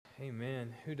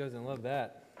Amen. Who doesn't love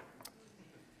that?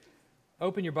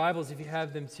 Open your Bibles, if you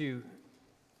have them, to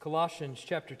Colossians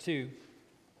chapter 2.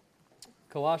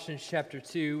 Colossians chapter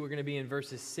 2, we're going to be in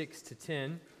verses 6 to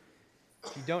 10.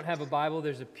 If you don't have a Bible,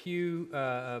 there's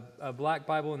a black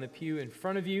Bible in the pew in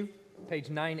front of you,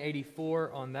 page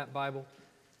 984 on that Bible,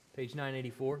 page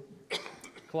 984.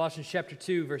 Colossians chapter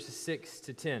 2, verses 6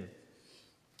 to 10.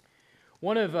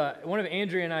 One of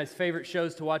Andrea and I's favorite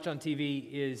shows to watch on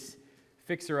TV is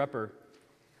Fixer Upper.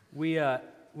 We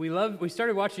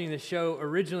started watching this show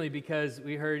originally because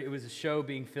we heard it was a show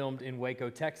being filmed in Waco,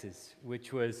 Texas,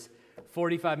 which was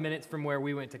 45 minutes from where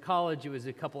we went to college. It was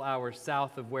a couple hours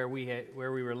south of where we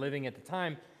were living at the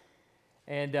time.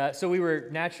 And so we were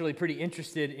naturally pretty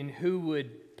interested in who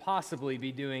would possibly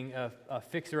be doing a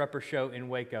Fixer Upper show in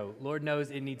Waco. Lord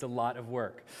knows it needs a lot of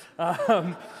work.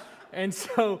 And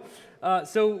so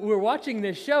we're watching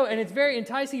this show, and it's very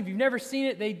enticing. If you've never seen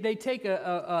it, they take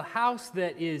a house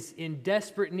that is in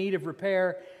desperate need of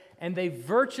repair, and they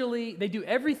do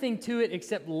everything to it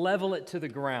except level it to the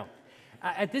ground.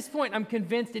 At this point, I'm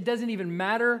convinced it doesn't even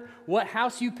matter what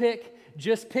house you pick.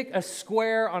 Just pick a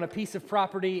square on a piece of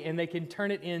property, and they can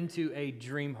turn it into a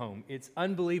dream home. It's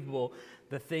unbelievable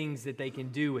the things that they can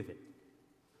do with it.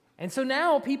 And so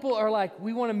now people are like,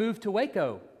 we want to move to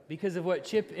Waco because of what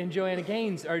Chip and Joanna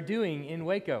Gaines are doing in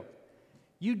Waco.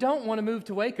 You don't want to move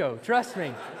to Waco, trust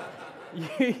me.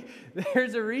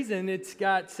 There's a reason it's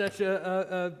got such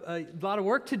a lot of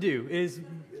work to do.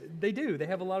 They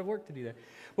have a lot of work to do there.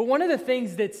 But one of the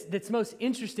things that's most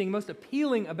interesting, most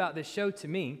appealing about this show to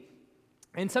me,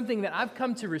 and something that I've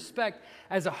come to respect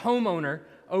as a homeowner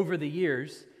over the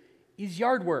years, is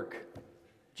yard work.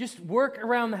 Just work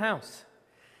around the house.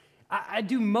 I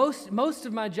do most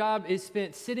of my job is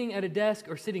spent sitting at a desk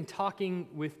or sitting talking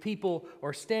with people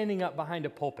or standing up behind a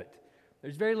pulpit.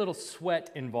 There's very little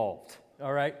sweat involved,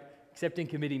 all right, except in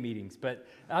committee meetings. But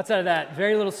outside of that,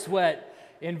 very little sweat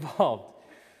involved.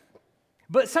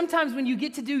 But sometimes when you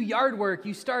get to do yard work,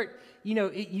 you start,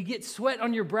 you get sweat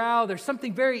on your brow. There's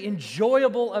something very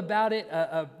enjoyable about it.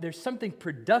 There's something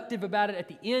productive about it. At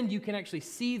the end, you can actually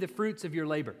see the fruits of your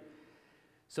labor.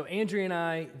 So Andrea and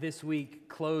I this week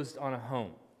closed on a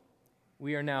home.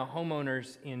 We are now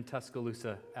homeowners in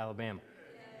Tuscaloosa, Alabama.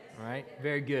 All right?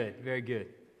 Very good, very good.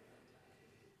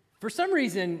 For some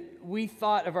reason, we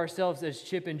thought of ourselves as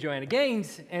Chip and Joanna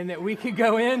Gaines, and that we could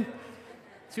go in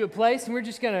to a place and we're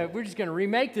just gonna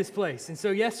remake this place. And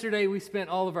so yesterday we spent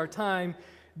all of our time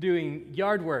doing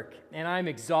yard work, and I'm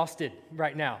exhausted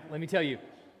right now, let me tell you.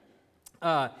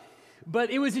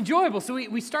 But it was enjoyable. So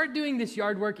we start doing this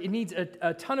yard work. It needs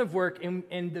a ton of work,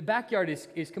 and the backyard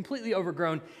is completely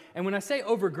overgrown. And when I say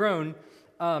overgrown,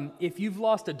 if you've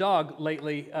lost a dog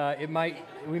lately,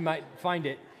 we might find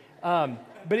it. But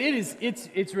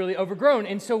it's really overgrown.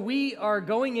 And so we are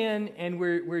going in and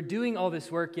we're doing all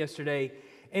this work yesterday.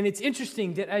 And it's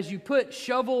interesting that as you put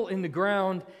shovel in the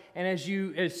ground and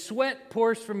as sweat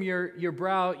pours from your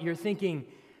brow, you're thinking,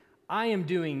 I am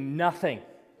doing nothing.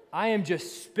 I am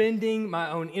just spending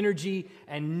my own energy,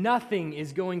 and nothing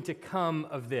is going to come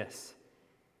of this.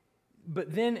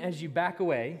 But then as you back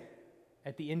away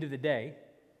at the end of the day,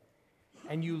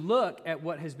 and you look at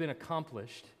what has been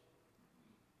accomplished,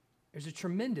 there's a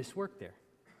tremendous work there.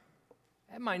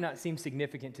 That might not seem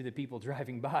significant to the people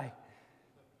driving by,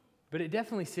 but it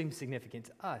definitely seems significant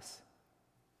to us.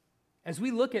 As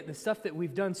we look at the stuff that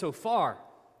we've done so far,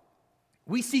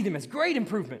 we see them as great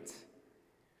improvements.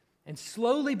 And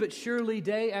slowly but surely,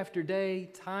 day after day,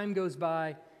 time goes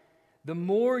by. The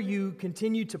more you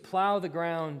continue to plow the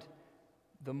ground,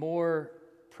 the more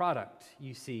product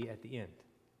you see at the end.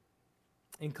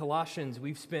 In Colossians,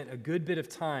 we've spent a good bit of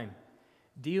time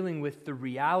dealing with the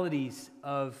realities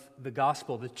of the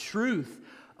gospel, the truth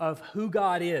of who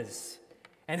God is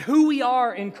and who we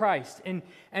are in Christ. And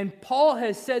Paul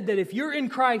has said that if you're in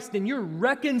Christ, then you're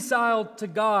reconciled to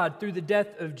God through the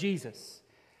death of Jesus.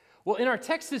 Well, in our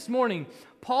text this morning,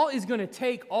 Paul is going to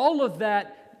take all of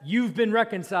that, you've been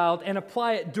reconciled, and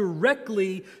apply it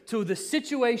directly to the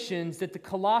situations that the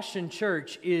Colossian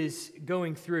church is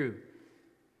going through.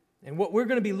 And what we're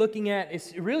going to be looking at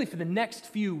is really for the next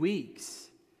few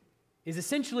weeks is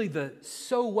essentially the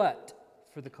so what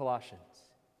for the Colossians.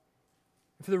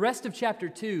 For the rest of chapter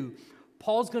 2,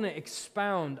 Paul's going to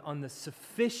expound on the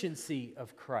sufficiency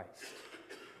of Christ.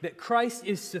 That Christ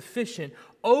is sufficient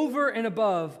over and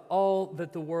above all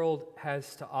that the world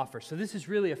has to offer. So this is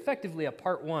really effectively a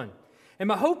part 1. And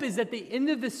my hope is at the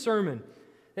end of this sermon,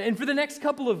 and for the next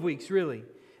couple of weeks really,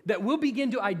 that we'll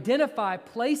begin to identify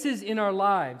places in our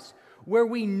lives where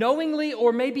we knowingly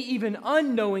or maybe even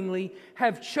unknowingly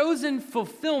have chosen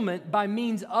fulfillment by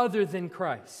means other than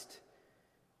Christ.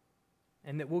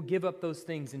 And that we'll give up those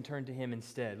things and turn to Him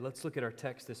instead. Let's look at our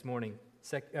text this morning,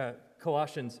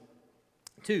 Colossians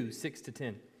 2,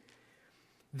 6-10.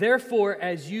 Therefore,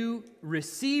 as you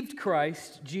received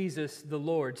Christ Jesus the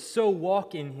Lord, so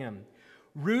walk in Him,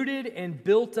 rooted and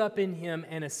built up in Him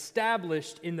and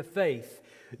established in the faith,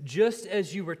 just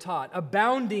as you were taught,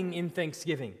 abounding in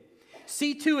thanksgiving.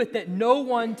 See to it that no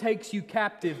one takes you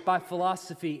captive by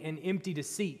philosophy and empty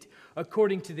deceit,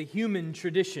 according to human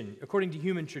tradition, according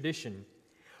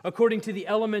to the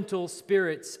elemental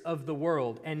spirits of the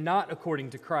world, and not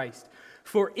according to Christ.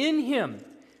 For in Him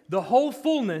the whole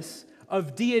fullness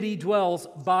of deity dwells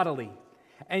bodily,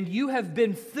 and you have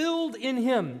been filled in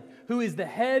Him, who is the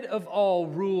head of all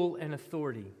rule and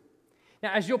authority.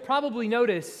 Now, as you'll probably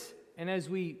notice, and as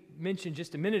we mentioned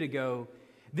just a minute ago,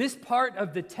 this part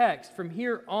of the text from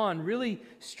here on really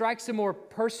strikes a more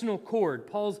personal chord.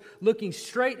 Paul's looking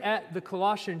straight at the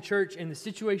Colossian church and the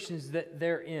situations that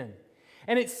they're in.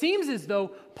 And it seems as though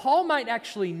Paul might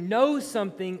actually know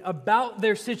something about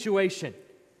their situation.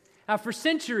 Now, for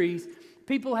centuries,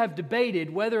 people have debated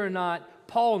whether or not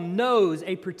Paul knows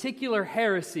a particular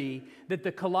heresy that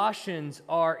the Colossians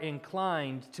are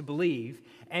inclined to believe,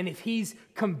 and if he's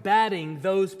combating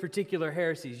those particular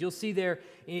heresies. You'll see there,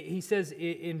 he says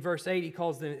in verse 8, he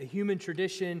calls them a human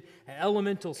tradition,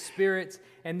 elemental spirits,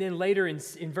 and then later in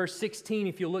verse 16,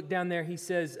 if you look down there, he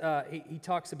says, he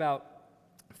talks about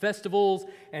festivals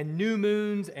and new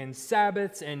moons and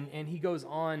Sabbaths, and he goes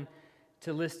on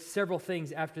to list several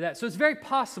things after that. So it's very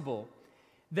possible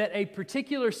that a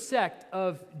particular sect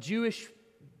of Jewish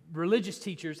religious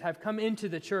teachers have come into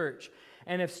the church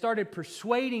and have started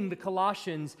persuading the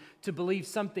Colossians to believe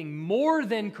something more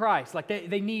than Christ, like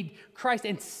they need Christ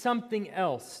and something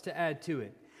else to add to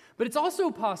it. But it's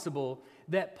also possible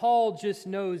that Paul just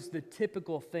knows the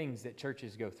typical things that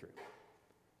churches go through,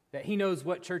 that he knows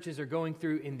what churches are going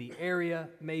through in the area,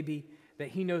 maybe, that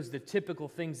he knows the typical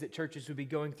things that churches would be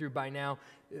going through by now,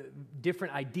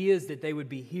 different ideas that they would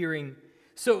be hearing.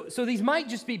 So these might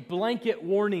just be blanket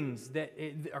warnings that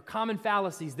are common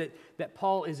fallacies that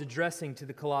Paul is addressing to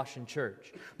the Colossian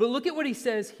church. But look at what he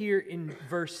says here in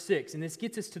verse 6, and this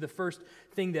gets us to the first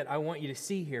thing that I want you to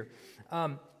see here.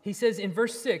 He says in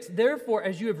verse 6, therefore,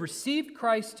 as you have received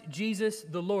Christ Jesus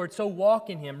the Lord, so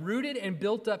walk in Him, rooted and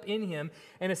built up in Him,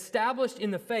 and established in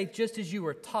the faith, just as you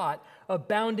were taught,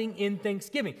 abounding in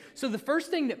thanksgiving. So the first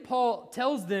thing that Paul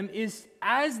tells them is,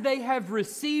 as they have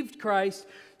received Christ,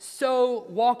 so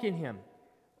walk in Him.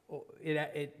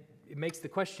 It makes the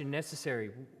question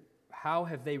necessary. How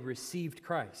have they received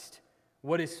Christ?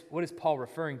 What is Paul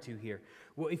referring to here?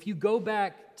 Well, if you go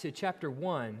back to chapter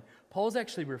 1, Paul's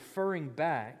actually referring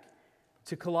back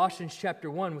to Colossians chapter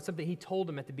 1 with something he told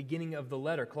them at the beginning of the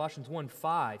letter. Colossians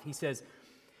 1:5. He says,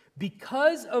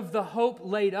 because of the hope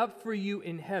laid up for you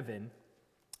in heaven,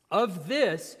 of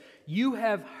this you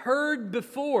have heard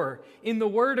before in the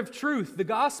word of truth, the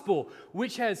gospel,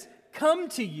 which has come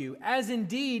to you, as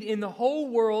indeed in the whole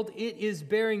world it is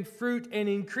bearing fruit and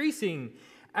increasing,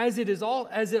 as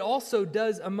it also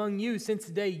does among you since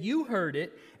the day you heard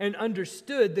it and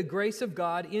understood the grace of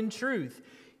God in truth.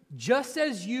 Just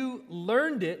as you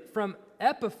learned it from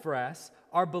Epaphras,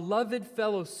 our beloved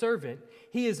fellow servant,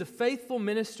 he is a faithful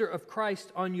minister of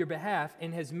Christ on your behalf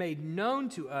and has made known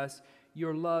to us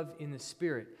your love in the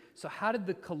Spirit. So how did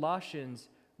the Colossians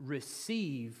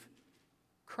receive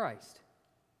Christ?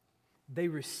 They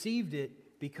received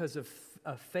it because of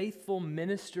a faithful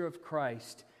minister of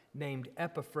Christ named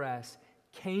Epaphras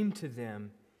came to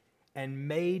them and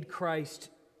made Christ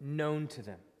known to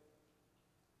them.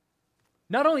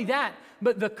 Not only that,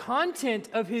 but the content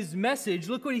of his message,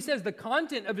 look what he says, the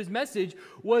content of his message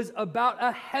was about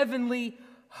a heavenly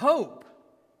hope.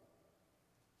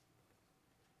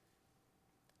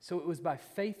 So it was by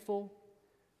faithful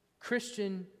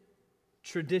Christian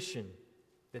tradition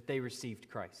that they received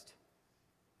Christ.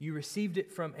 You received it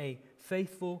from a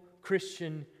faithful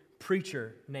Christian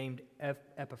preacher named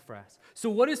Epaphras. So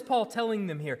what is Paul telling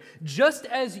them here? Just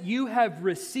as you have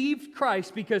received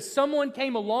Christ because someone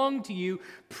came along to you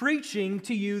preaching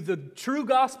to you the true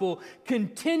gospel,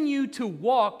 continue to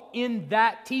walk in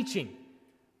that teaching.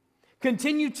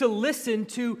 Continue to listen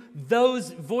to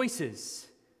those voices.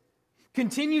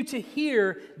 Continue to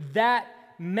hear that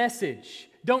message.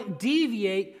 Don't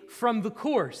deviate from the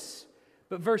course.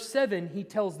 But verse 7, he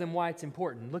tells them why it's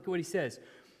important. Look at what he says.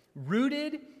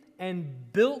 Rooted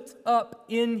and built up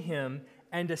in Him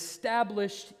and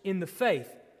established in the faith.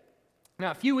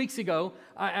 Now, a few weeks ago,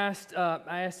 I asked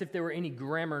if there were any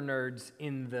grammar nerds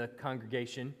in the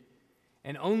congregation.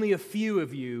 and only a few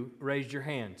of you raised your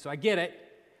hand. So I get it.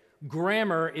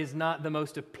 Grammar is not the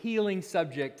most appealing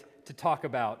subject to talk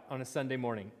about on a Sunday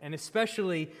morning, and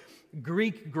especially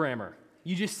Greek grammar.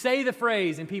 You just say the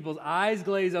phrase and people's eyes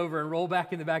glaze over and roll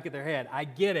back in the back of their head. I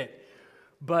get it.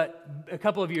 But a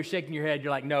couple of you are shaking your head.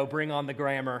 You're like, no, bring on the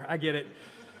grammar. I get it.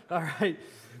 All right.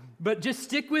 But just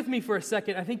stick with me for a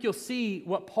second. I think you'll see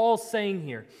what Paul's saying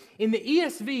here. In the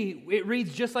ESV, it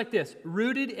reads just like this: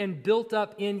 rooted and built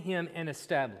up in him and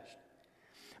established.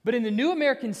 But in the New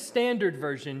American Standard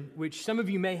Version, which some of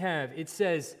you may have, it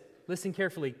says, listen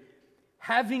carefully,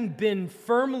 having been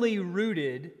firmly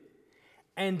rooted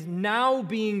and now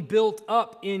being built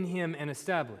up in him and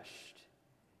established.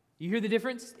 You hear the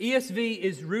difference? ESV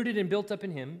is rooted and built up in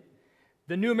him.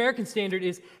 The New American Standard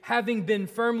is having been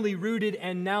firmly rooted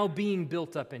and now being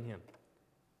built up in him.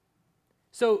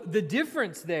 So the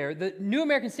difference there, the New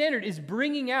American Standard is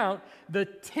bringing out the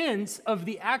tense of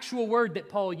the actual word that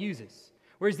Paul uses,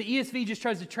 whereas the ESV just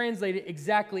tries to translate it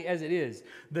exactly as it is.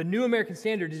 The New American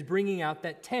Standard is bringing out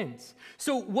that tense.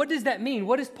 So what does that mean?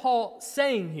 What is Paul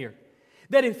saying here?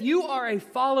 That if you are a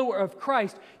follower of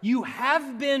Christ, you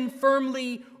have been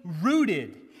firmly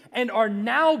rooted and are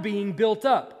now being built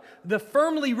up. The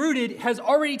firmly rooted has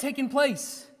already taken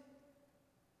place.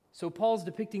 So Paul's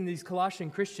depicting these Colossian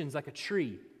Christians like a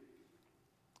tree.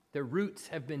 Their roots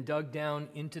have been dug down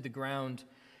into the ground.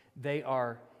 They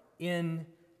are in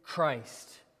Christ.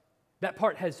 That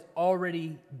part has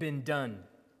already been done.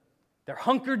 They're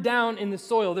hunkered down in the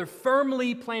soil. They're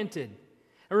firmly planted.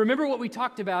 And remember what we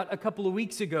talked about a couple of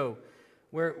weeks ago,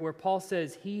 where Paul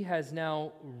says he has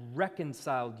now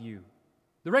reconciled you.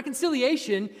 The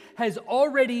reconciliation has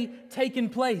already taken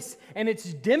place, and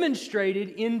it's demonstrated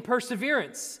in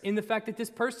perseverance, in the fact that this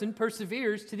person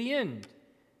perseveres to the end.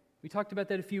 We talked about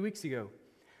that a few weeks ago.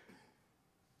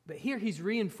 But here he's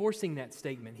reinforcing that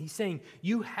statement. He's saying,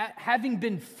 you having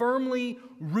been firmly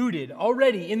rooted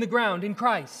already in the ground in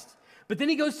Christ. But then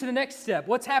he goes to the next step.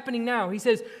 What's happening now? He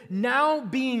says, now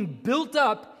being built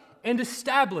up and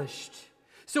established.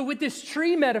 So with this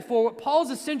tree metaphor, what Paul's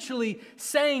essentially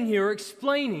saying here, or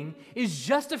explaining, is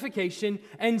justification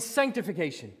and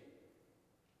sanctification.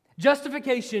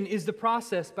 Justification is the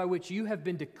process by which you have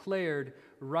been declared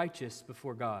righteous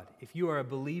before God. If you are a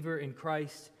believer in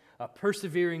Christ, a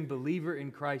persevering believer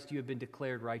in Christ, you have been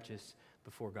declared righteous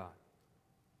before God.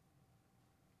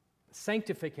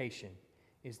 Sanctification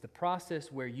is the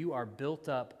process where you are built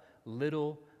up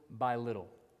little by little,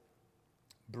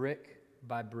 brick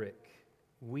by brick,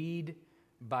 weed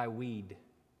by weed.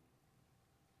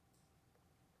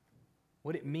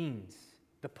 What it means,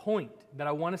 the point that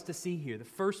I want us to see here, the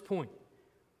first point,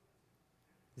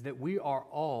 is that we are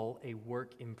all a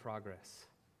work in progress.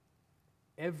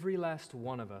 Every last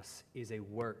one of us is a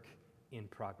work in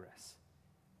progress.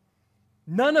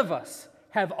 None of us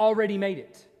have already made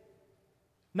it.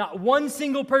 Not one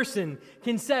single person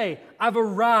can say, I've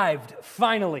arrived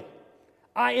finally.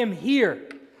 I am here.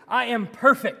 I am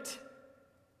perfect.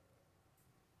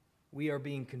 We are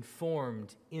being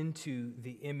conformed into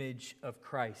the image of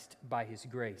Christ by His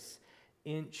grace,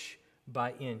 inch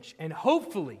by inch. And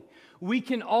hopefully, we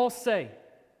can all say,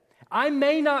 I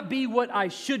may not be what I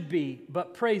should be,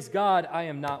 but praise God, I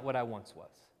am not what I once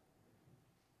was.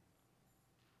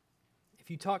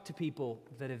 If you talk to people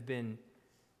that have been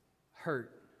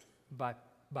hurt by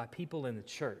people in the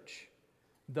church,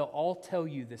 they'll all tell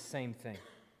you the same thing.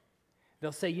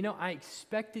 They'll say, I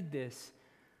expected this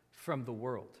from the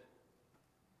world,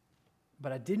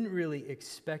 but I didn't really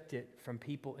expect it from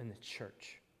people in the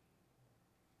church.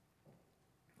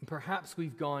 Perhaps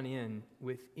we've gone in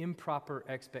with improper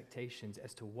expectations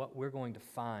as to what we're going to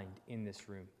find in this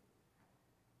room.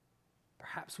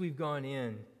 Perhaps we've gone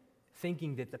in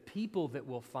thinking that the people that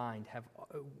we'll find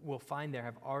there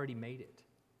have already made it.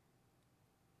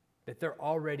 That they're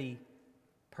already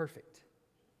perfect.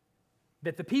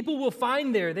 That the people we'll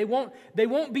find there, they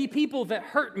won't be people that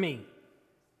hurt me.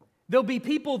 They'll be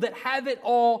people that have it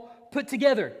all put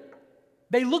together.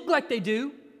 They look like they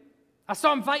do. I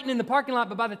saw them fighting in the parking lot,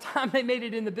 but by the time they made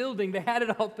it in the building, they had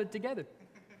it all put together.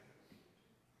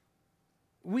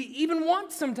 We even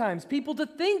want sometimes people to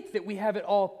think that we have it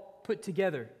all put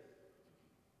together.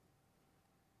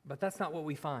 But that's not what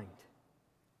we find.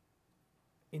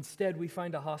 Instead, we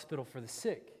find a hospital for the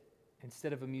sick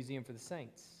instead of a museum for the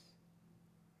saints.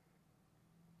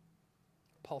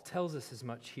 Paul tells us as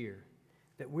much here,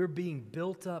 that we're being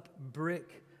built up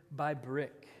brick by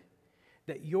brick.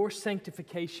 That your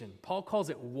sanctification, Paul calls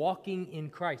it walking in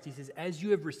Christ. He says, as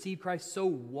you have received Christ, so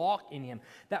walk in Him.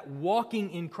 That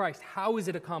walking in Christ, how is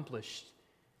it accomplished?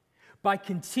 by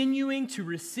continuing to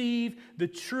receive the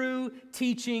true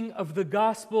teaching of the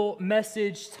gospel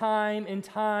message time and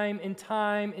time and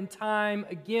time and time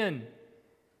again.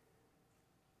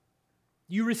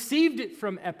 You received it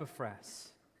from Epaphras.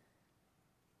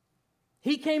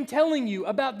 He came telling you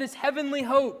about this heavenly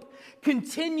hope.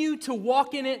 Continue to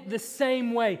walk in it the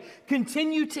same way.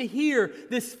 Continue to hear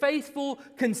this faithful,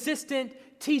 consistent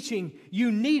teaching.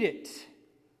 You need it.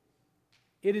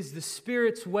 It is the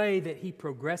Spirit's way that He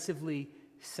progressively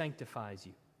sanctifies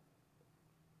you.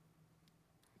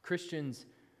 Christians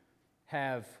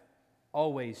have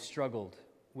always struggled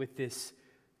with this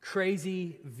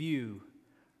crazy view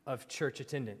of church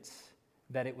attendance,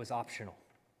 that it was optional.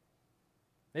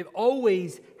 They've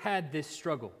always had this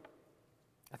struggle.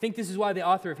 I think this is why the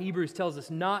author of Hebrews tells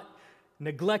us not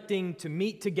neglecting to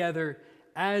meet together,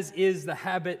 as is the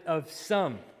habit of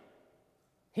some.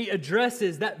 He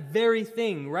addresses that very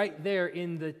thing right there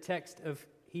in the text of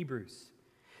Hebrews.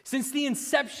 Since the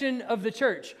inception of the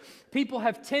church, people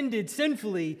have tended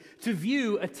sinfully to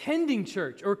view attending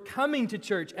church or coming to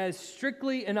church as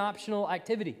strictly an optional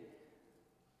activity.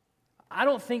 I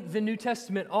don't think the New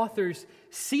Testament authors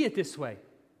see it this way.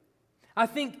 I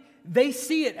think they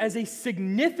see it as a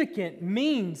significant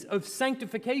means of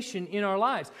sanctification in our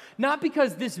lives. Not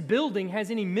because this building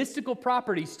has any mystical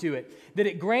properties to it, that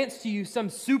it grants to you some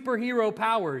superhero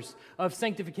powers of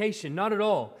sanctification. Not at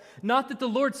all. Not that the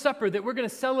Lord's Supper that we're going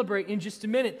to celebrate in just a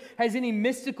minute has any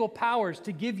mystical powers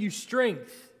to give you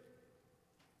strength.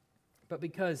 But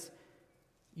because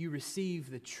you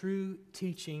receive the true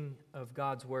teaching of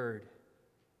God's Word.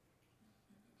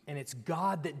 And it's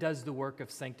God that does the work of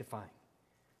sanctifying.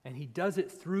 And He does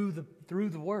it through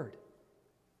the Word.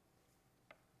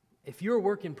 If you're a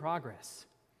work in progress,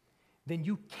 then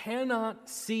you cannot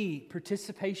see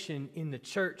participation in the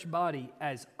church body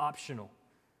as optional.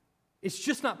 It's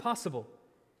just not possible.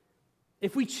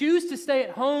 If we choose to stay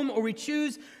at home or we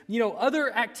choose,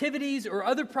 other activities or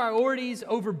other priorities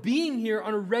over being here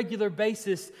on a regular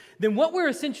basis, then what we're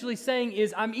essentially saying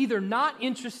is I'm either not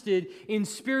interested in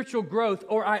spiritual growth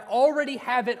or I already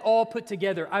have it all put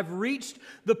together. I've reached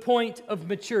the point of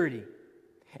maturity.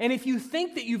 And if you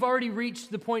think that you've already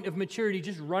reached the point of maturity,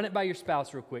 just run it by your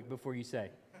spouse real quick before you say.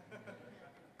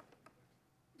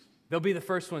 They'll be the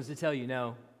first ones to tell you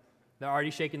no. They're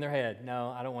already shaking their head. No,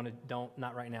 I don't want to,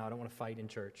 not right now. I don't want to fight in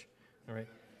church. All right?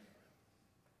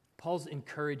 Paul's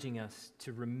encouraging us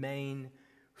to remain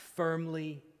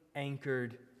firmly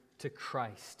anchored to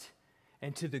Christ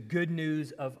and to the good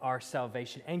news of our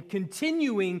salvation and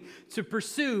continuing to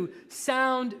pursue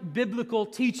sound biblical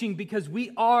teaching because we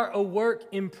are a work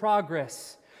in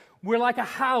progress. We're like a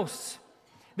house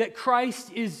that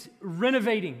Christ is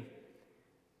renovating,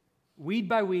 weed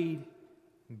by weed,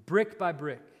 brick by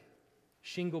brick,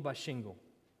 shingle by shingle.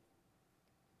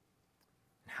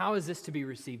 How is this to be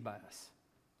received by us?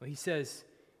 Well, he says,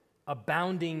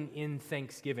 abounding in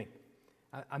thanksgiving.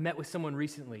 I met with someone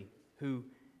recently who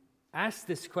asked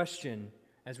this question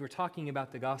as we're talking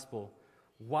about the gospel: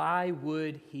 why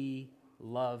would He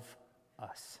love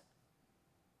us?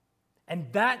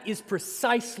 And that is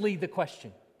precisely the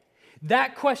question.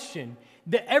 That question,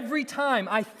 that every time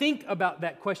I think about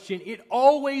that question, it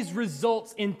always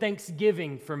results in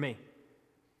thanksgiving for me.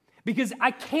 Because I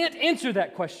can't answer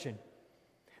that question.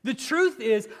 The truth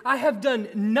is, I have done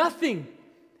nothing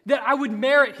that I would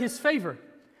merit His favor.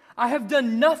 I have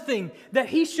done nothing that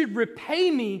He should repay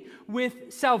me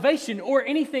with salvation or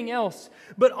anything else.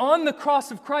 But on the cross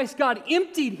of Christ, God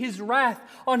emptied His wrath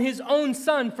on His own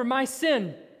Son for my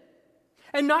sin.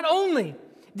 And not only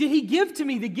did He give to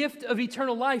me the gift of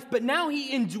eternal life, but now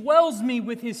He indwells me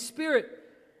with His Spirit.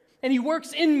 And He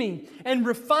works in me and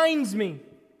refines me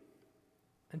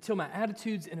until my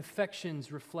attitudes and affections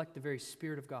reflect the very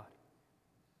Spirit of God.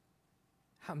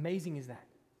 How amazing is that?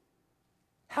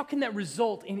 How can that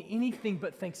result in anything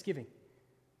but thanksgiving?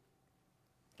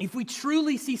 If we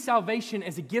truly see salvation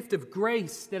as a gift of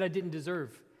grace that I didn't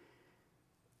deserve,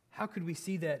 how could we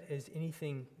see that as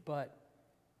anything but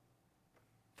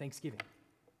thanksgiving?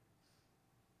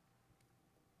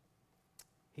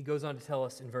 He goes on to tell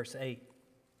us in verse 8.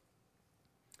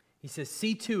 He says,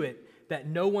 "See to it that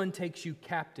no one takes you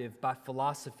captive by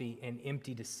philosophy and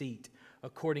empty deceit,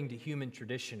 according to human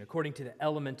tradition, according to the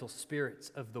elemental spirits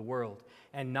of the world,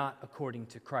 and not according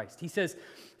to Christ." He says,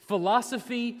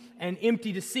 philosophy and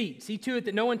empty deceit. See to it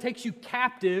that no one takes you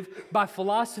captive by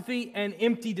philosophy and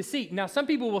empty deceit. Now, some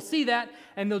people will see that,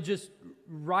 and they'll just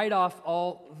write off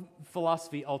all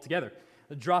philosophy altogether.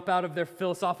 They'll drop out of their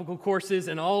philosophical courses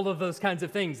and all of those kinds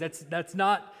of things. That's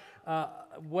not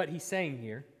what he's saying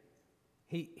here.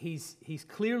 He's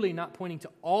clearly not pointing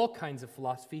to all kinds of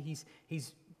philosophy.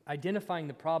 He's identifying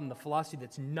the problem, the philosophy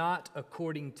that's not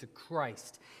according to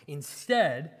Christ.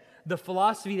 Instead, the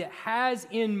philosophy that has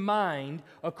in mind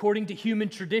according to human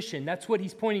tradition. That's what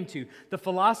he's pointing to. The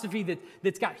philosophy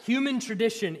that's got human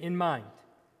tradition in mind.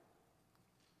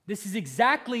 This is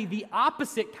exactly the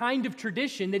opposite kind of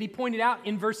tradition that he pointed out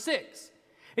in verse 6.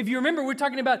 If you remember, we're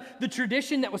talking about the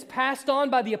tradition that was passed on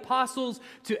by the apostles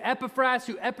to Epaphras,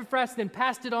 who Epaphras then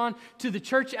passed it on to the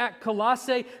church at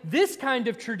Colossae. This kind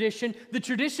of tradition, the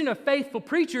tradition of faithful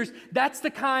preachers, that's the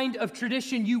kind of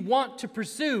tradition you want to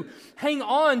pursue. Hang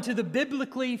on to the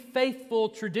biblically faithful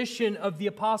tradition of the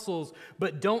apostles,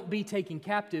 but don't be taken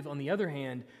captive, on the other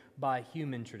hand, by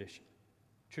human tradition.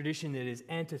 Tradition that is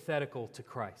antithetical to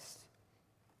Christ.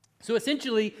 So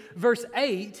essentially, verse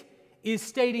 8 is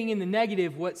stating in the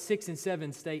negative what 6 and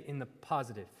 7 state in the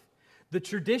positive. The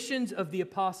traditions of the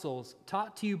apostles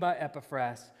taught to you by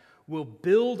Epaphras will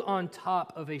build on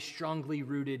top of a strongly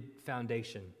rooted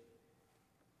foundation.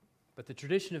 But the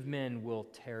tradition of men will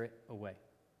tear it away,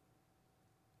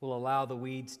 will allow the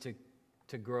weeds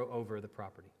to grow over the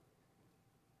property.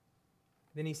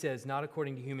 Then he says, not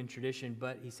according to human tradition,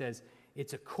 but he says,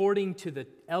 it's according to the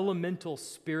elemental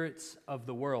spirits of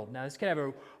the world. Now, this can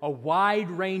have a wide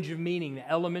range of meaning, the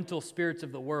elemental spirits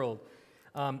of the world.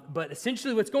 But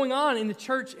essentially what's going on in the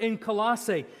church in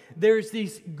Colossae, there's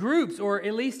these groups, or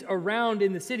at least around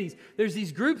in the cities, there's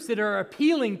these groups that are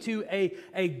appealing to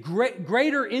a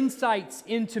greater insights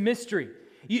into mystery.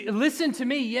 You, listen to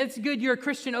me. Yeah, it's good you're a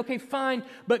Christian. Okay, fine.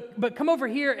 But come over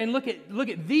here and look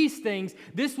at these things.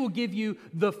 This will give you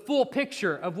the full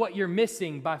picture of what you're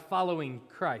missing by following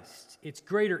Christ. It's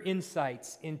greater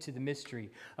insights into the mystery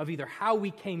of either how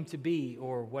we came to be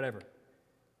or whatever.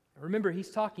 Remember, he's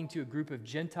talking to a group of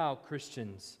Gentile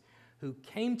Christians who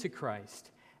came to Christ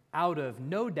out of,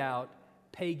 no doubt,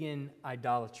 pagan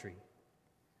idolatry.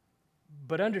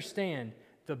 But understand,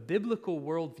 the biblical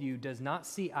worldview does not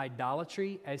see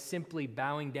idolatry as simply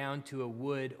bowing down to a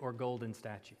wood or golden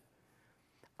statue.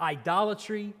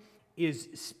 Idolatry is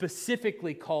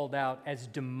specifically called out as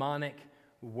demonic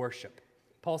worship.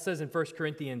 Paul says in 1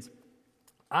 Corinthians,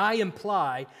 I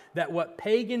imply that what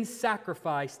pagans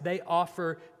sacrifice, they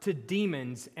offer to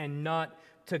demons and not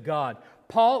to God.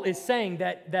 Paul is saying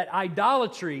that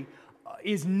idolatry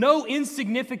is no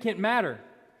insignificant matter.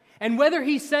 And whether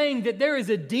he's saying that there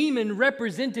is a demon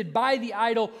represented by the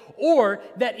idol, or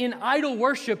that in idol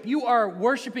worship you are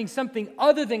worshiping something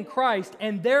other than Christ,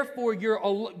 and therefore you're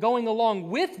going along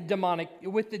with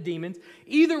the demons,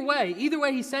 either way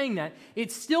he's saying that,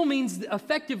 it still means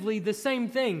effectively the same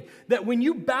thing. That when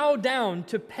you bow down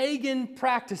to pagan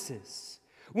practices,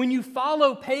 when you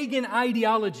follow pagan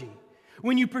ideology,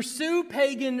 when you pursue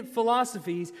pagan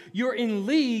philosophies, you're in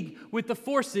league with the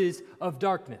forces of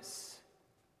darkness.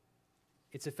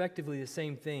 It's effectively the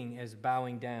same thing as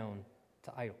bowing down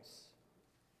to idols.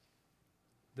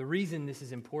 The reason this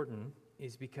is important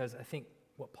is because I think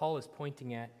what Paul is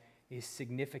pointing at is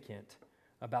significant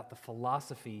about the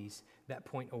philosophies that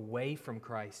point away from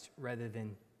Christ rather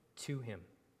than to him.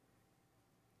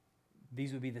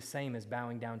 These would be the same as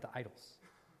bowing down to idols.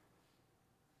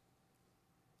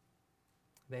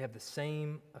 They have the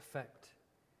same effect.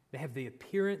 They have the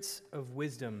appearance of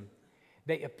wisdom.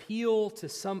 They appeal to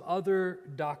some other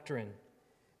doctrine,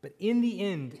 but in the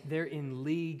end, they're in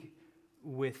league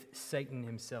with Satan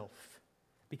himself.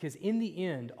 Because in the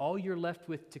end, all you're left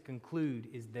with to conclude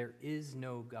is there is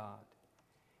no God.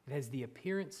 It has the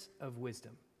appearance of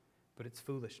wisdom, but it's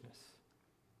foolishness.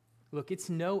 Look, it's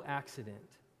no accident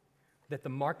that the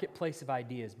marketplace of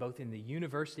ideas, both in the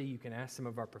university, you can ask some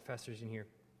of our professors in here,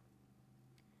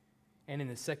 and in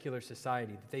the secular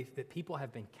society, that people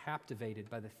have been captivated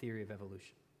by the theory of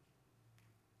evolution.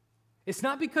 It's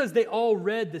not because they all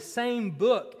read the same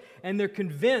book and they're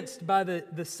convinced by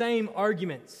the same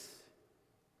arguments.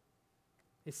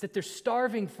 It's that they're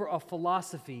starving for a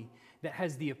philosophy that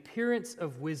has the appearance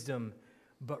of wisdom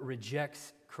but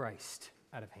rejects Christ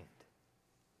out of hand.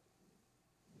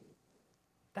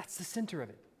 That's the center of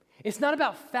it. It's not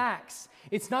about facts.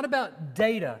 It's not about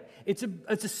data. It's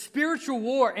a spiritual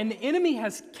war, and the enemy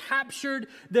has captured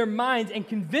their minds and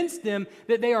convinced them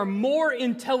that they are more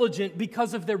intelligent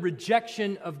because of their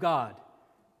rejection of God.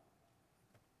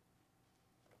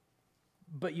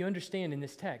 But you understand in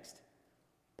this text,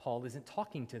 Paul isn't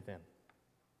talking to them,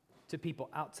 to people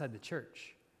outside the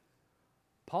church.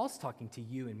 Paul's talking to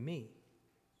you and me.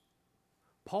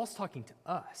 Paul's talking to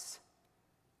us.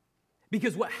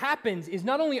 Because what happens is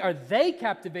not only are they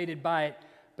captivated by it,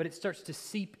 but it starts to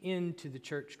seep into the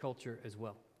church culture as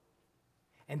well.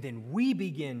 And then we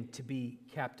begin to be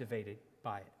captivated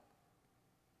by it.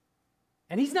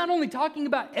 And he's not only talking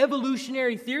about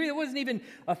evolutionary theory, it wasn't even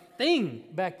a thing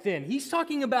back then. He's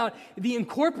talking about the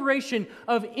incorporation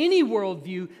of any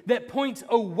worldview that points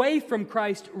away from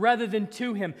Christ rather than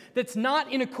to him, that's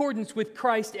not in accordance with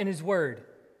Christ and his word.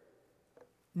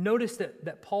 Notice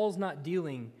that Paul's not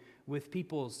dealing with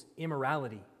people's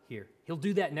immorality here. He'll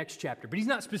do that next chapter, but he's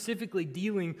not specifically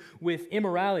dealing with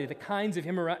immorality, the kinds of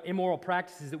immoral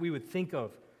practices that we would think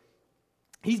of.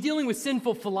 He's dealing with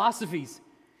sinful philosophies,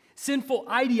 sinful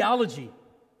ideology,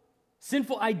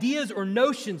 sinful ideas or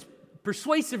notions,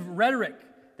 persuasive rhetoric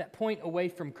that point away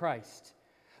from Christ.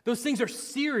 Those things are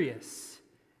serious,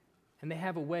 and they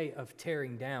have a way of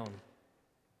tearing down,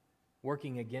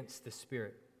 working against the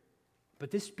Spirit.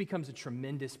 But this becomes a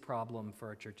tremendous problem for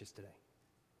our churches today.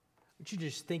 I want you to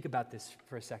just think about this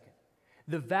for a second.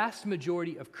 The vast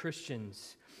majority of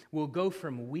Christians will go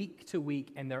from week to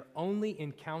week, and their only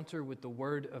encounter with the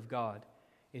Word of God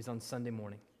is on Sunday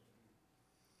morning.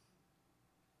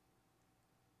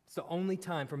 It's the only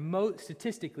time,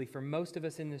 statistically, for most of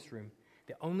us in this room,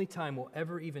 the only time we'll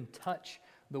ever even touch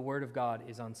the Word of God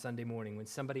is on Sunday morning when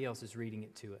somebody else is reading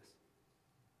it to us.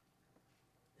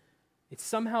 It's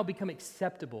somehow become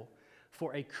acceptable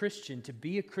for a Christian to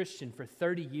be a Christian for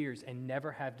 30 years and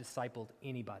never have discipled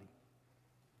anybody.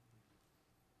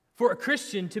 For a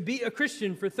Christian to be a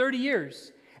Christian for 30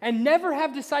 years and never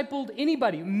have discipled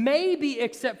anybody, maybe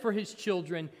except for his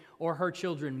children or her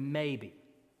children, maybe.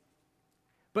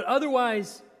 But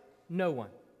otherwise, no one.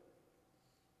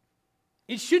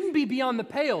 It shouldn't be beyond the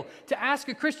pale to ask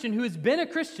a Christian who has been a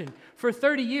Christian for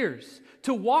 30 years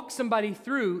to walk somebody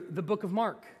through the book of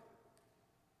Mark.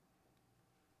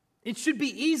 It should be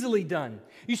easily done.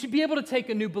 You should be able to take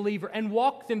a new believer and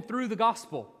walk them through the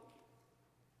gospel.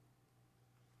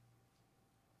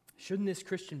 Shouldn't this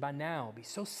Christian by now be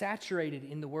so saturated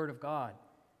in the Word of God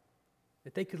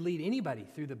that they could lead anybody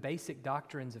through the basic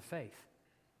doctrines of faith?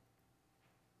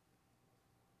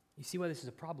 You see why this is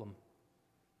a problem?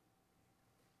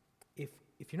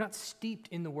 If you're not steeped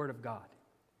in the Word of God,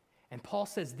 and Paul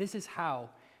says this is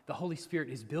how the Holy Spirit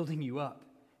is building you up,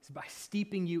 it's by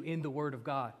steeping you in the Word of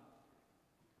God,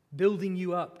 building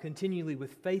you up continually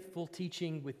with faithful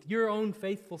teaching, with your own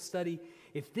faithful study.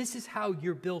 If this is how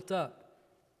you're built up,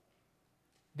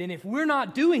 then if we're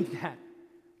not doing that,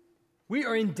 we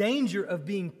are in danger of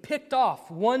being picked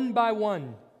off one by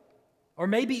one, or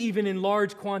maybe even in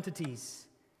large quantities.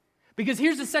 Because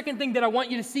here's the second thing that I want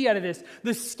you to see out of this.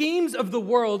 The schemes of the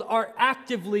world are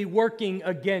actively working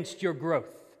against your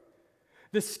growth.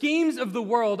 The schemes of the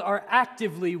world are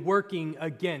actively working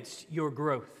against your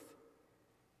growth.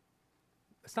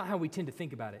 That's not how we tend to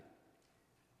think about it.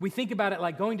 We think about it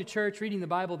like going to church, reading the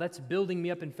Bible, that's building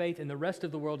me up in faith, and the rest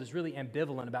of the world is really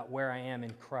ambivalent about where I am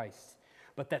in Christ.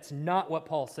 But that's not what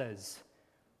Paul says.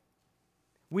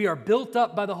 We are built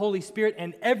up by the Holy Spirit,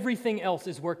 and everything else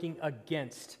is working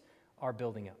against our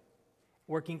building up,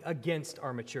 working against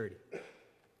our maturity.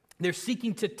 They're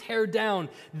seeking to tear down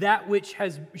that which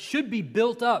should be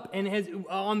built up and has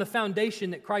on the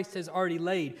foundation that Christ has already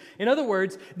laid. In other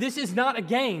words, this is not a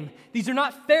game. These are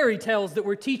not fairy tales that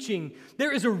we're teaching.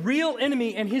 There is a real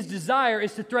enemy, and his desire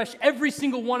is to thresh every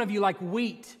single one of you like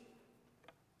wheat.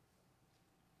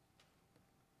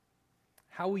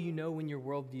 How will you know when your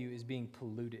worldview is being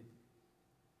polluted?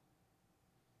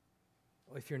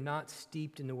 Well, if you're not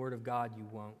steeped in the Word of God, you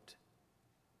won't.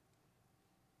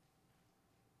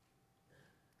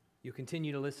 You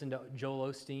continue to listen to Joel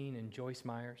Osteen and Joyce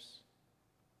Myers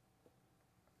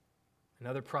and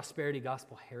other prosperity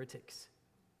gospel heretics,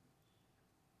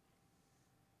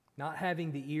 not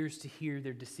having the ears to hear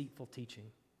their deceitful teaching.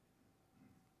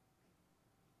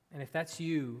 And if that's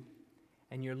you,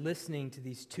 and you're listening to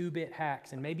these two-bit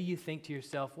hacks, and maybe you think to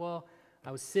yourself, well,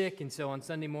 I was sick, and so on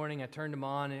Sunday morning I turned them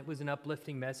on, and it was an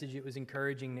uplifting message, it was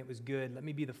encouraging, and it was good. Let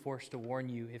me be the force to warn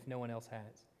you if no one else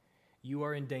has. You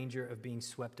are in danger of being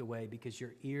swept away because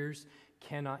your ears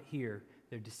cannot hear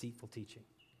their deceitful teaching.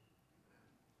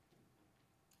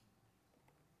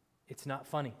 It's not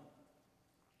funny.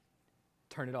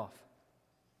 Turn it off.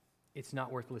 It's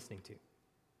not worth listening to.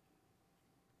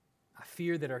 I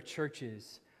fear that our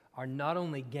churches are not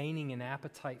only gaining an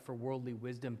appetite for worldly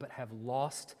wisdom, but have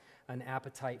lost an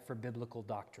appetite for biblical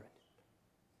doctrine.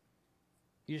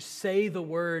 You just say the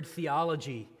word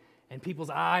theology, and people's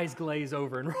eyes glaze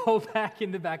over and roll back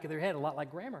in the back of their head, a lot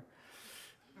like grammar.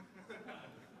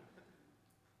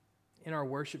 In our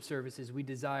worship services, we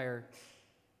desire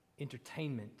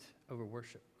entertainment over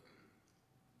worship.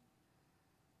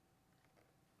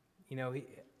 You know,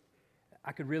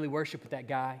 I could really worship with that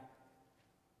guy.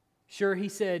 Sure, he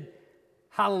said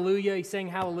hallelujah. He sang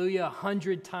hallelujah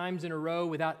 100 times in a row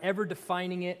without ever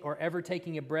defining it or ever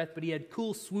taking a breath, but he had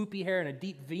cool swoopy hair and a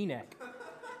deep V-neck.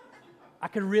 I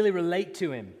could really relate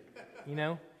to him, you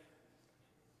know?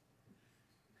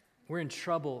 We're in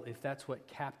trouble if that's what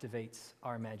captivates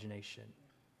our imagination.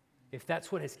 If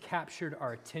that's what has captured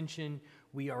our attention,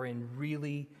 we are in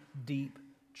really deep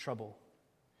trouble.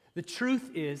 The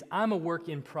truth is, I'm a work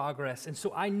in progress, and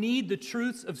so I need the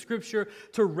truths of Scripture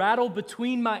to rattle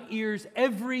between my ears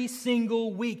every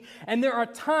single week. And there are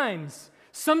times,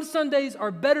 some Sundays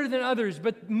are better than others,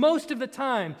 but most of the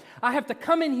time, I have to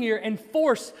come in here and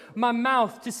force my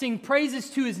mouth to sing praises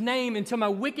to His name until my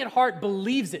wicked heart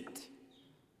believes it.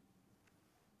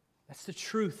 That's the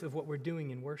truth of what we're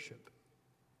doing in worship.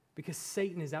 Because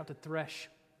Satan is out to thresh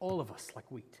all of us like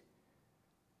wheat.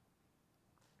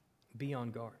 Be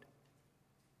on guard.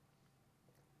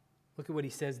 Look at what he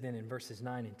says then in verses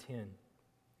 9 and 10.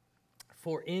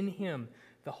 For in Him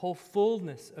the whole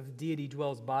fullness of deity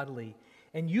dwells bodily,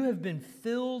 and you have been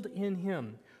filled in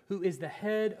Him, who is the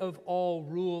head of all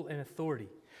rule and authority.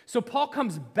 So Paul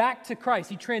comes back to Christ.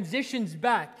 He transitions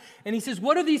back, and he says,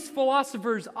 what are these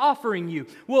philosophers offering you?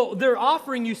 Well, they're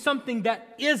offering you something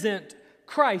that isn't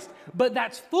Christ, but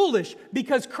that's foolish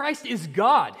because Christ is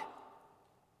God.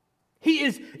 He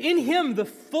is in Him, the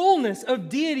fullness of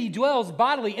deity dwells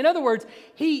bodily. In other words,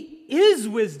 He is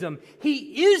wisdom.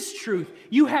 He is truth.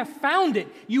 You have found it.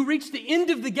 You reached the end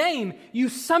of the game. You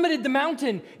summited the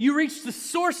mountain. You reached the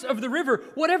source of the river.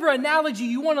 Whatever analogy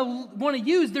you want to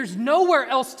use, there's nowhere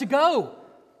else to go.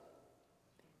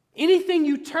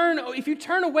 If you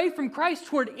turn away from Christ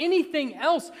toward anything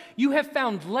else, you have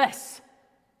found less,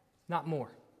 not more.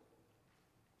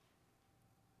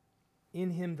 In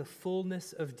Him, the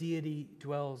fullness of deity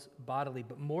dwells bodily.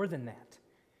 But more than that,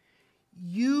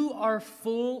 you are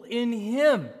full in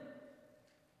Him.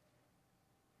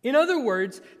 In other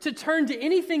words, to turn to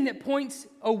anything that points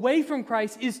away from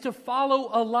Christ is to follow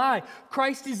a lie.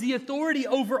 Christ is the authority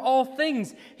over all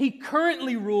things. He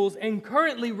currently rules and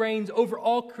currently reigns over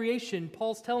all creation.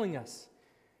 Paul's telling us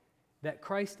that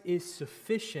Christ is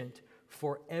sufficient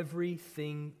for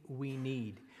everything we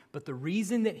need. But the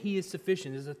reason that He is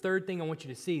sufficient, this is the third thing I want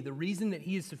you to see. The reason that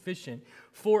He is sufficient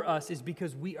for us is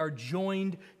because we are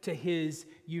joined to His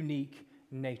unique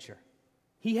nature.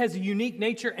 He has a unique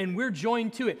nature and we're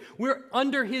joined to it. We're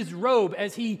under His robe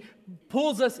as He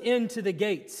pulls us into the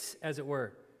gates, as it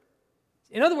were.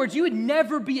 In other words, you would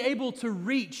never be able to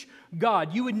reach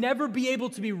God. You would never be able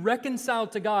to be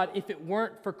reconciled to God if it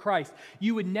weren't for Christ.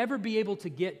 You would never be able to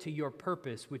get to your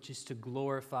purpose, which is to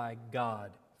glorify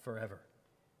God forever.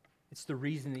 It's the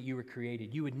reason that you were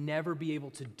created. You would never be able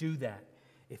to do that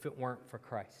if it weren't for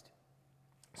Christ.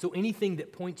 So anything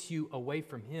that points you away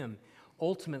from Him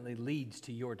ultimately leads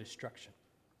to your destruction.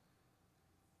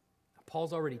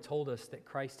 Paul's already told us that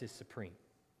Christ is supreme.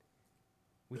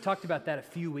 We talked about that a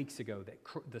few weeks ago, that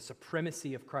the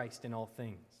supremacy of Christ in all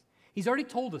things. He's already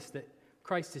told us that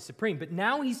Christ is supreme, but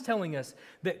now he's telling us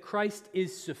that Christ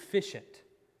is sufficient.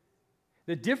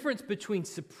 The difference between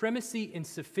supremacy and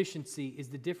sufficiency is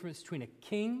the difference between a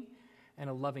king and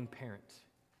a loving parent.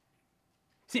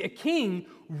 See, a king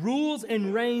rules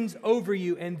and reigns over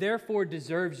you and therefore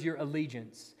deserves your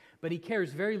allegiance, but he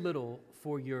cares very little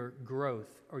for your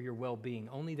growth or your well-being,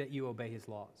 only that you obey his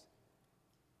laws.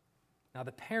 Now,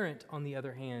 the parent, on the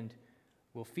other hand,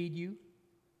 will feed you,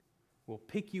 will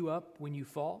pick you up when you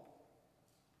fall,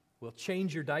 will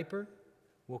change your diaper,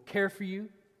 will care for you,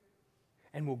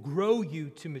 and will grow you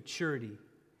to maturity.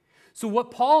 So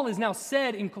what Paul has now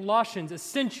said in Colossians,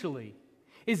 essentially,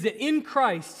 is that in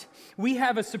Christ, we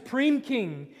have a supreme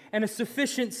King and a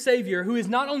sufficient Savior who is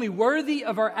not only worthy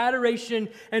of our adoration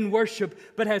and worship,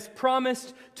 but has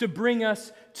promised to bring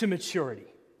us to maturity.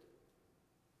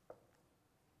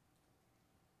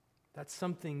 That's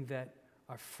something that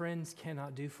our friends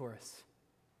cannot do for us.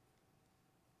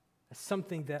 That's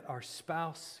something that our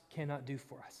spouse cannot do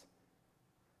for us.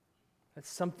 That's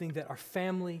something that our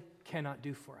family cannot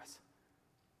do for us.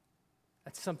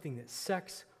 That's something that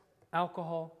sex,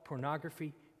 alcohol,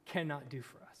 pornography cannot do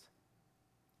for us.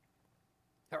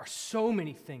 There are so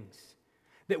many things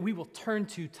that we will turn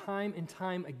to time and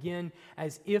time again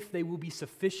as if they will be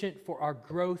sufficient for our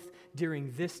growth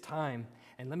during this time.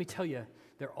 And let me tell you,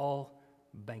 they're all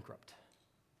bankrupt.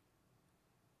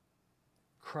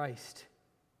 Christ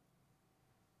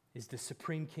is the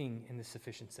supreme King and the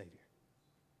sufficient Savior.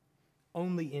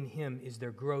 Only in Him is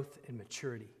there growth and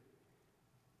maturity.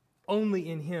 Only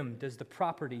in Him does the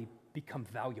property become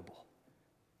valuable.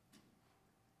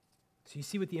 So you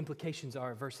see what the implications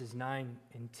are, verses 9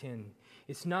 and 10.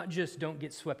 It's not just don't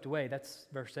get swept away, that's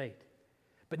verse 8.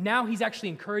 But now he's actually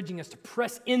encouraging us to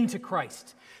press into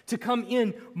Christ, to come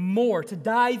in more, to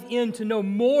dive in, to know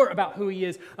more about who he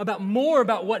is, about more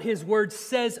about what his word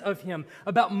says of him,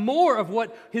 about more of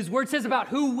what his word says about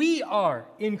who we are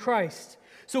in Christ.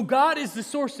 So God is the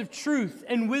source of truth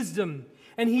and wisdom,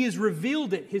 and he has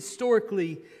revealed it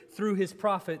historically through his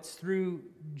prophets, through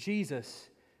Jesus,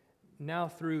 now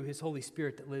through his Holy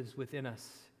Spirit that lives within us,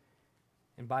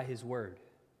 and by his word,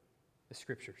 the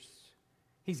Scriptures.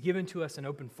 He's given to us an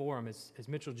open forum, as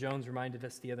Mitchell Jones reminded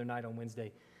us the other night on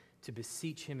Wednesday, to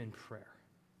beseech him in prayer.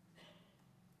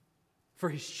 For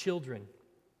his children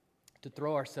to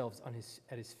throw ourselves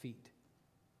at his feet.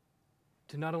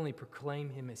 To not only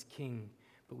proclaim him as king,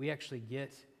 but we actually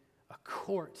get a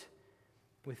court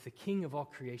with the King of all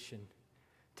creation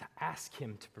to ask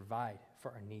him to provide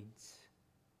for our needs.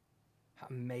 How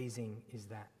amazing is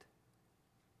that?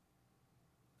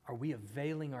 Are we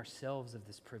availing ourselves of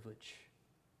this privilege?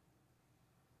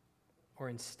 Or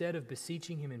instead of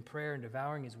beseeching him in prayer and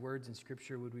devouring his words in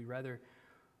Scripture, would we rather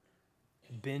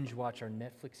binge watch our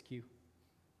Netflix queue?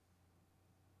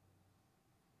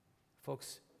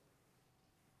 Folks,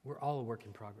 we're all a work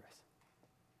in progress.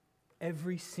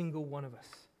 Every single one of us.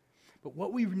 But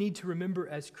what we need to remember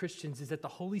as Christians is that the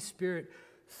Holy Spirit,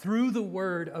 through the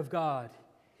Word of God,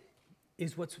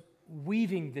 is what's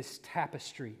weaving this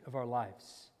tapestry of our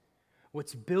lives.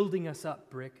 What's building us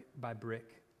up brick by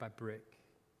brick by brick.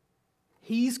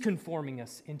 He's conforming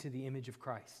us into the image of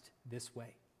Christ this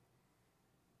way.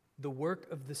 The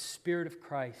work of the Spirit of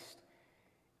Christ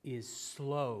is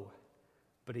slow,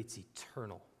 but it's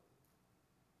eternal.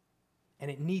 And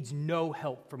it needs no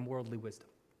help from worldly wisdom.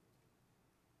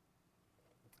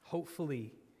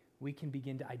 Hopefully, we can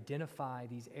begin to identify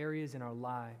these areas in our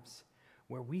lives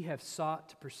where we have sought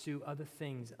to pursue other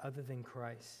things other than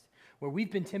Christ, where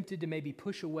we've been tempted to maybe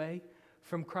push away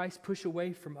from Christ, push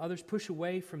away from others, push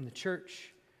away from the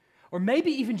church, or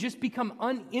maybe even just become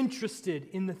uninterested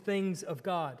in the things of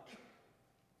God.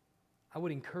 I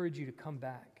would encourage you to come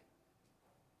back,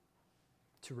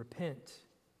 to repent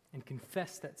and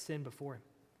confess that sin before him.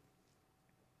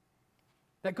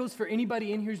 That goes for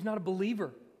anybody in here who's not a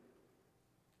believer.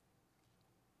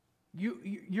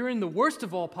 You're in the worst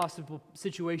of all possible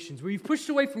situations where you've pushed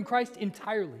away from Christ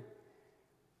entirely.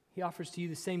 He offers to you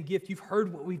the same gift. You've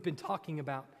heard what we've been talking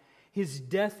about. His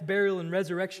death, burial, and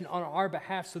resurrection on our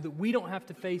behalf so that we don't have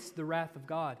to face the wrath of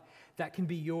God. That can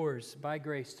be yours by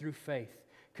grace through faith.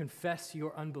 Confess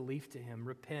your unbelief to him.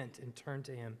 Repent and turn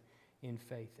to him in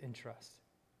faith and trust.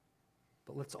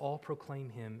 But let's all proclaim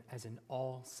him as an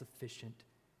all-sufficient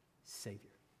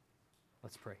Savior.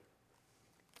 Let's pray.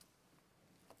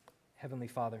 Heavenly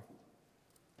Father,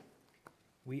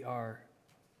 we are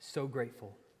so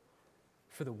grateful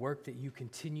for the work that you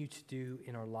continue to do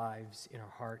in our lives, in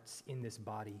our hearts, in this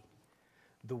body.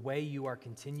 The way you are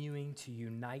continuing to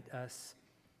unite us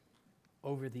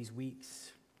over these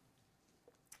weeks.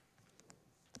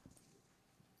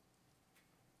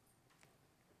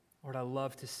 Lord, I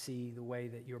love to see the way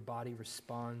that your body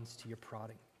responds to your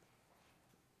prodding.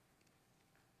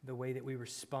 The way that we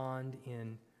respond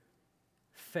in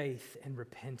faith and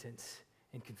repentance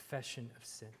and confession of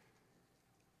sin.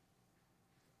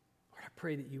 Lord, I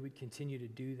pray that you would continue to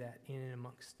do that in and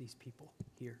amongst these people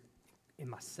here, and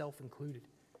myself included.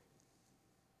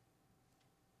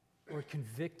 Lord,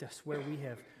 convict us where we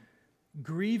have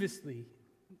grievously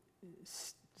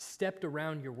stepped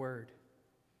around your word.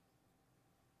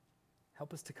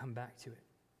 Help us to come back to it.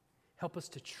 Help us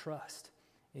to trust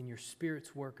in your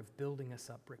Spirit's work of building us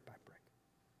up brick by brick.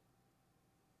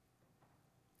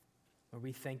 Lord,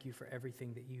 we thank you for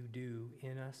everything that you do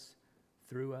in us,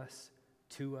 through us,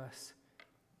 to us,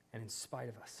 and in spite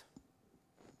of us.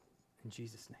 In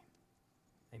Jesus'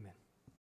 name, amen.